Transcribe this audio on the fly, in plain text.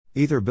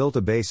Ether built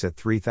a base at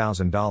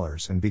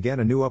 $3,000 and began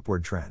a new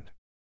upward trend.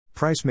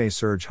 Price may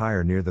surge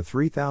higher near the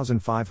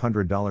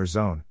 $3,500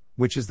 zone,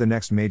 which is the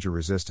next major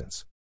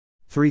resistance.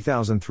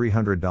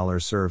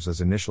 $3,300 serves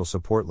as initial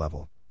support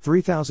level.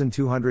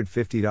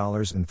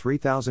 $3,250 and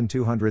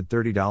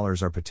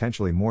 $3,230 are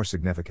potentially more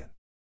significant.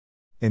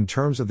 In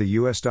terms of the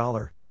US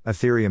dollar,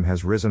 Ethereum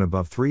has risen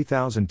above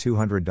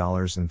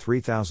 $3,200 and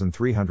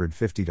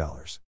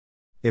 $3,350.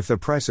 If the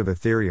price of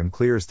Ethereum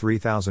clears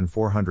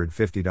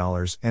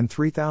 $3,450 and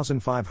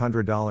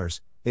 $3,500,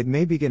 it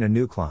may begin a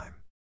new climb.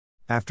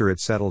 After it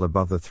settled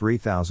above the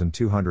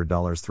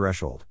 $3,200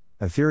 threshold,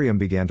 Ethereum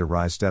began to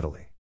rise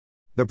steadily.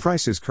 The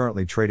price is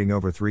currently trading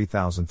over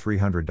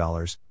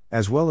 $3,300,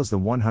 as well as the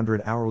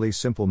 100-hourly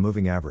simple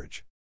moving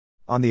average.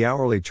 On the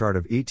hourly chart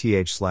of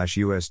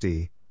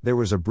ETH/USD, there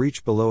was a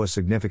breach below a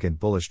significant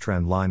bullish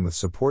trend line with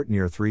support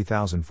near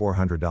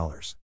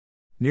 $3,400.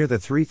 Near the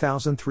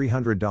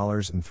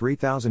 $3,300 and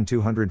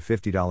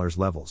 $3,250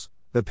 levels,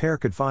 the pair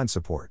could find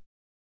support.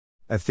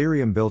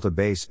 Ethereum built a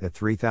base at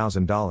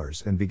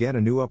 $3,000 and began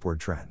a new upward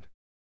trend.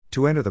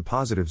 To enter the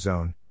positive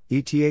zone,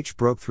 ETH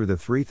broke through the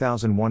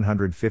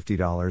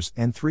 $3,150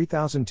 and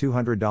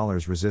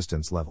 $3,200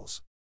 resistance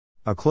levels.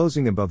 A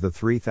closing above the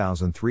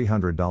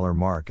 $3,300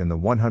 mark and the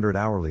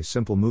 100-hourly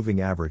simple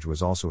moving average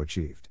was also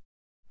achieved.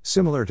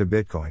 Similar to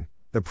Bitcoin,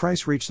 the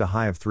price reached a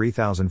high of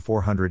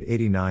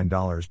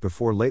 $3,489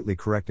 before lately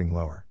correcting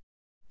lower.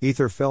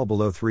 Ether fell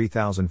below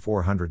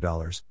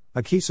 $3,400,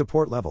 a key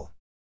support level.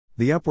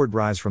 The upward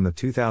rise from the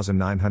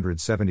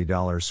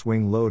 $2,970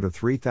 swing low to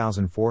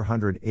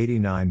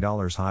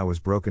 $3,489 high was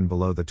broken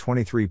below the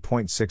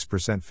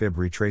 23.6% fib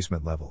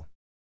retracement level.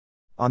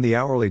 On the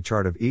hourly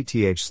chart of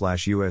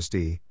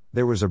ETH/USD,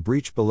 there was a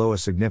breach below a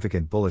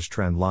significant bullish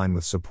trend line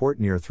with support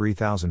near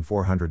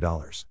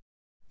 $3,400.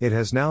 It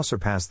has now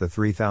surpassed the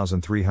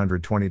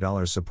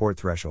 $3,320 support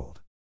threshold.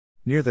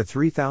 Near the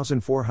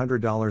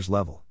 $3,400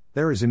 level,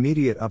 there is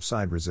immediate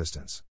upside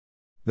resistance.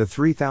 The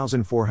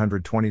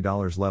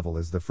 $3,420 level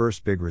is the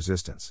first big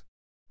resistance.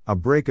 A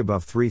break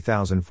above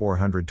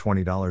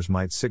 $3,420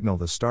 might signal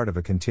the start of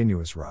a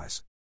continuous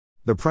rise.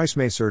 The price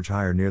may surge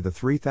higher near the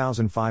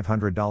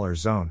 $3,500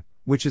 zone,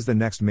 which is the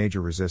next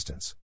major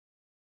resistance.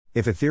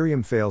 If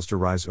Ethereum fails to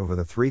rise over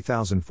the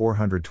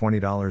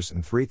 $3,420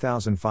 and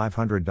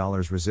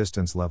 $3,500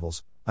 resistance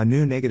levels, a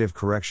new negative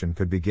correction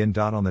could begin.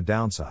 On the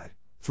downside,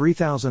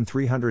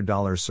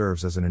 $3,300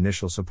 serves as an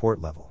initial support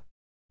level.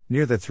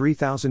 Near the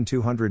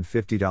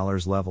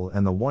 $3,250 level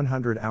and the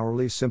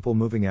 100-hourly simple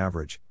moving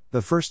average,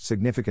 the first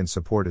significant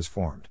support is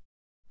formed.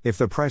 If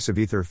the price of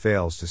Ether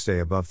fails to stay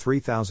above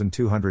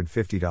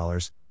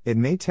 $3,250, it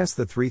may test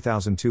the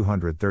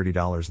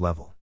 $3,230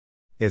 level.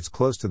 It's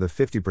close to the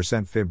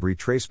 50% fib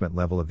retracement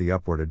level of the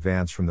upward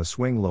advance from the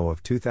swing low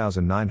of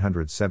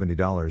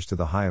 $2,970 to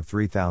the high of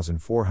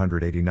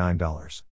 $3,489.